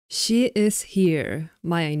She is here.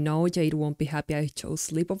 I know Jade won't be happy I chose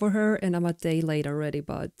sleep over her and I'm a day late already,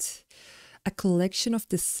 but a collection of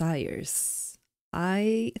desires.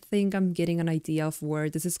 I think I'm getting an idea of where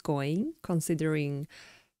this is going, considering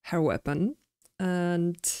her weapon,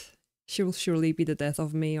 and she will surely be the death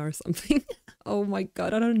of me or something. Oh my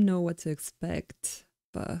god, I don't know what to expect,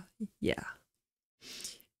 but yeah.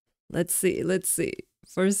 Let's see.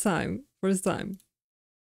 First time.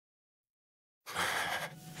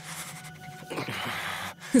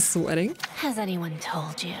 Sweating? Has anyone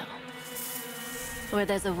told you? Where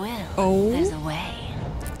there's a will, there's a way.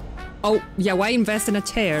 Oh, yeah, why invest in a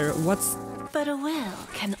chair? But a will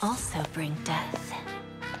can also bring death.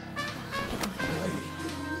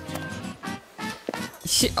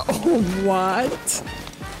 Oh, what?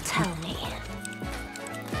 Tell me.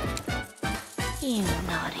 You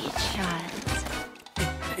naughty child.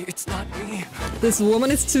 It's not me. This woman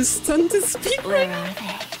is too stunned to speak. Where are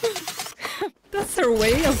they? That's her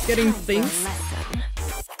way of getting things.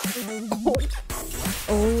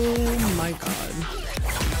 Oh my god.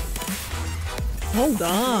 Hold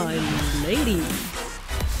on, lady.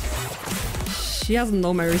 She has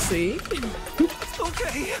no mercy.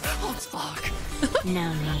 Okay, I'll talk.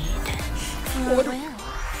 No need. For a will,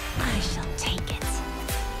 I shall take it.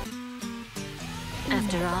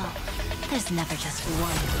 After all, there's never just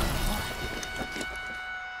one will.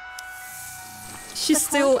 She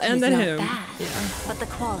still ended him. Bad, yeah. But the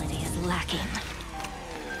quality is lacking.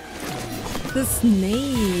 The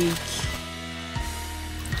snake.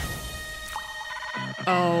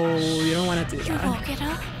 Oh, you don't want to do that. You woke it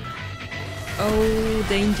up? Oh,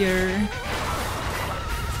 danger.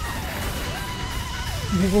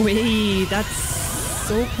 Wait, that's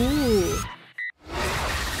so cool.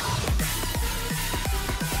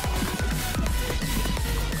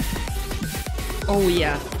 Oh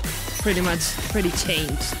yeah, pretty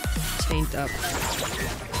chained up.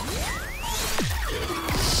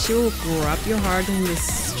 She'll grab your heart and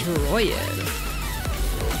destroy it.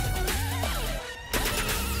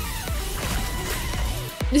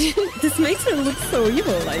 This makes her look so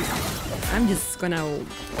evil, like, I'm just gonna...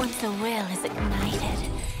 Once the will is ignited,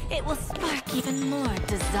 it will spark even more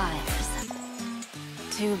desires.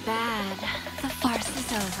 Too bad, the farce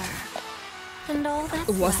is over. And all that's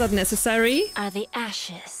was that necessary? Are the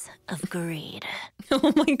ashes of greed.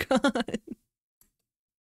 Oh my god.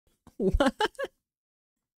 What?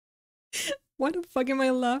 Why the fuck am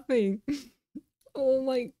I laughing? Oh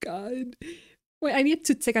my god. Wait, I need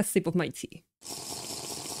to take a sip of my tea.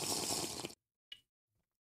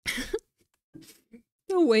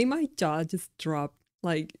 The way my jaw just dropped,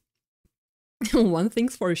 like, one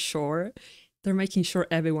thing's for sure, they're making sure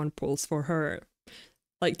everyone pulls for her.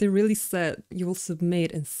 Like, they really said you will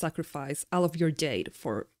submit and sacrifice all of your Jade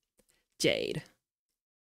for Jade.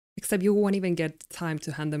 Except you won't even get time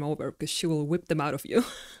to hand them over because she will whip them out of you.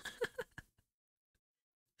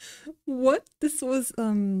 What? This was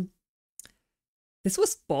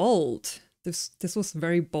bold. This was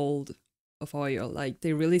very bold of Hoyo. Like,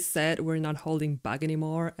 they really said we're not holding back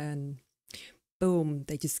anymore, and boom,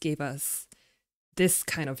 they just gave us this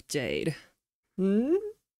kind of Jade.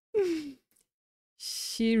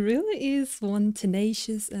 She really is one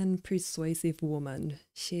tenacious and persuasive woman.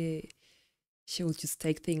 She will just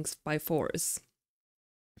take things by force.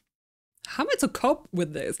 How am I to cope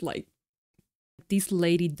with this? Like, this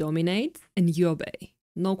lady dominates and you obey.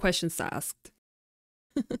 No questions asked.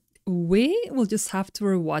 We will just have to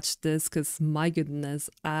rewatch this because, my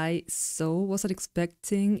goodness, I so wasn't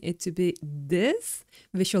expecting it to be this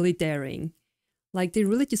visually daring. Like, they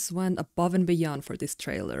really just went above and beyond for this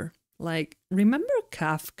trailer. Like, remember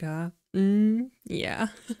Kafka? Yeah.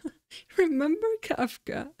 Remember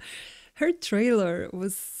Kafka? Her trailer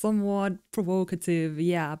was somewhat provocative,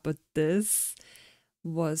 yeah, but this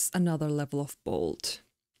was another level of bold.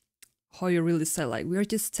 Hoyo really said, like, we're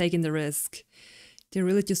just taking the risk. They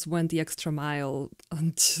really just went the extra mile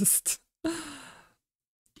and just...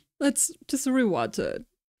 Let's just rewatch it.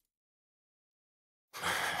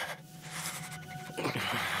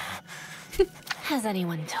 Has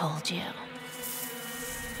anyone told you?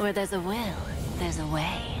 Where there's a will, there's a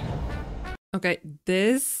way. Okay,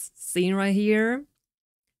 this scene right here,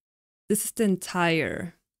 this is the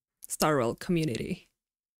entire Star Rail community.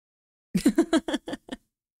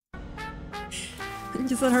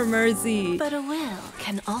 Just at her mercy. But a will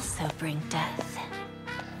can also bring death.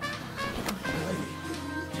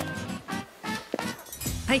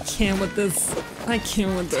 I can't with this. I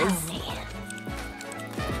can't with this. Tell me.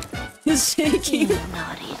 He's shaking. You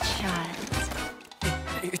naughty child.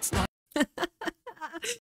 It's not.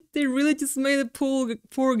 They really just made a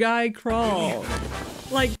poor guy crawl.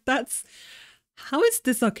 Like, that's... How is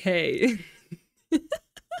this okay?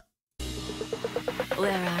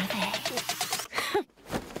 Where are they?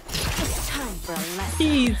 It's time for a lesson.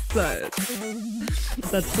 Jesus!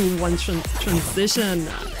 That's one transition.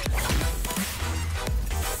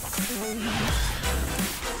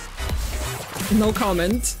 No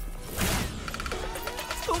comment.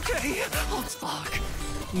 Okay, I'll talk.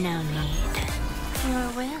 No need. Or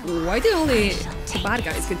will. Why do only the bad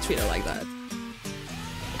guys get treated like that?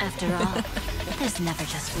 After all, there's never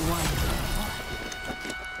just one rule.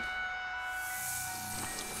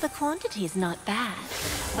 The quantity's not bad,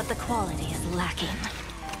 but the quality is lacking.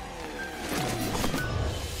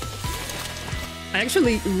 I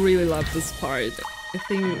actually really love this part. I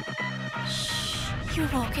think You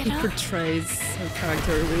woke it it up. portrays her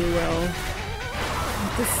character really well.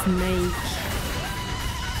 The snake.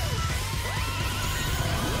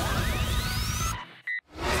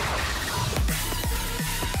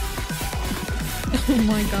 Oh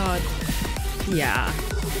my god. Yeah.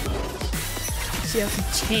 She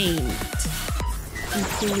has changed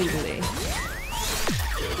completely.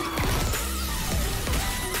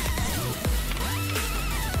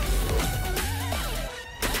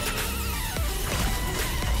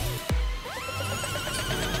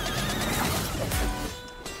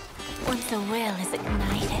 Once the will is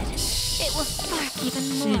ignited, it will spark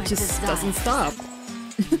even more She just doesn't desire. stop.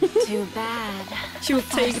 Too bad. She will The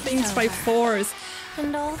take farce is things by over. force.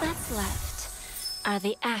 And all that's left are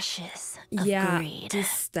the ashes of Yeah, greed.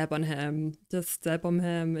 just step on him. Just step on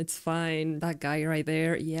him. It's fine. That guy right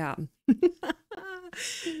there. Yeah.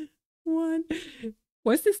 What?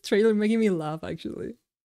 Why is this trailer making me laugh, actually?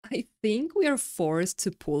 I think we are forced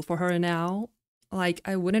to pull for her now. Like,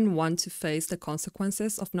 I wouldn't want to face the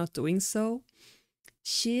consequences of not doing so.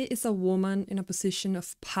 She is a woman in a position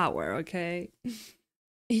of power, okay?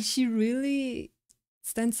 And she really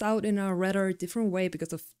stands out in a rather different way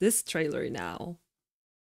because of this trailer now.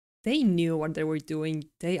 They knew what they were doing.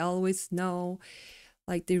 They always know.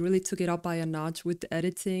 Like, they really took it up by a notch with the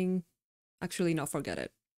editing. Actually, no, forget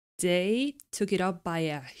it. They took it up by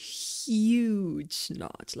a huge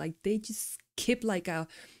notch. Like, they just skipped like a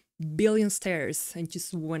billion stairs and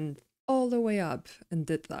just went all the way up and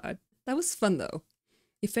did that. That was fun, though.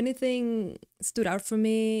 If anything stood out for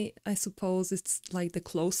me, I suppose it's like the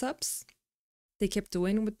close-ups they kept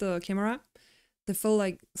doing with the camera. They felt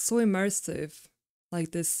like so immersive,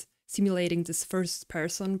 like this simulating this first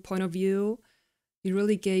person point of view. It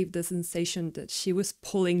really gave the sensation that she was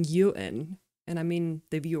pulling you in, and I mean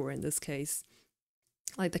the viewer in this case.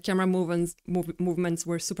 Like the camera movements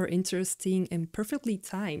were super interesting and perfectly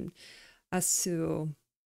timed as to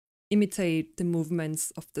imitate the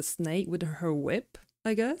movements of the snake with her whip,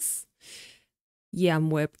 I guess. Yeah, I'm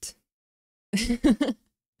whipped.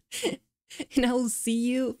 And I will see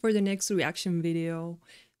you for the next reaction video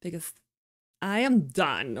because I am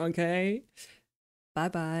done, okay? Bye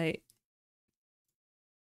bye.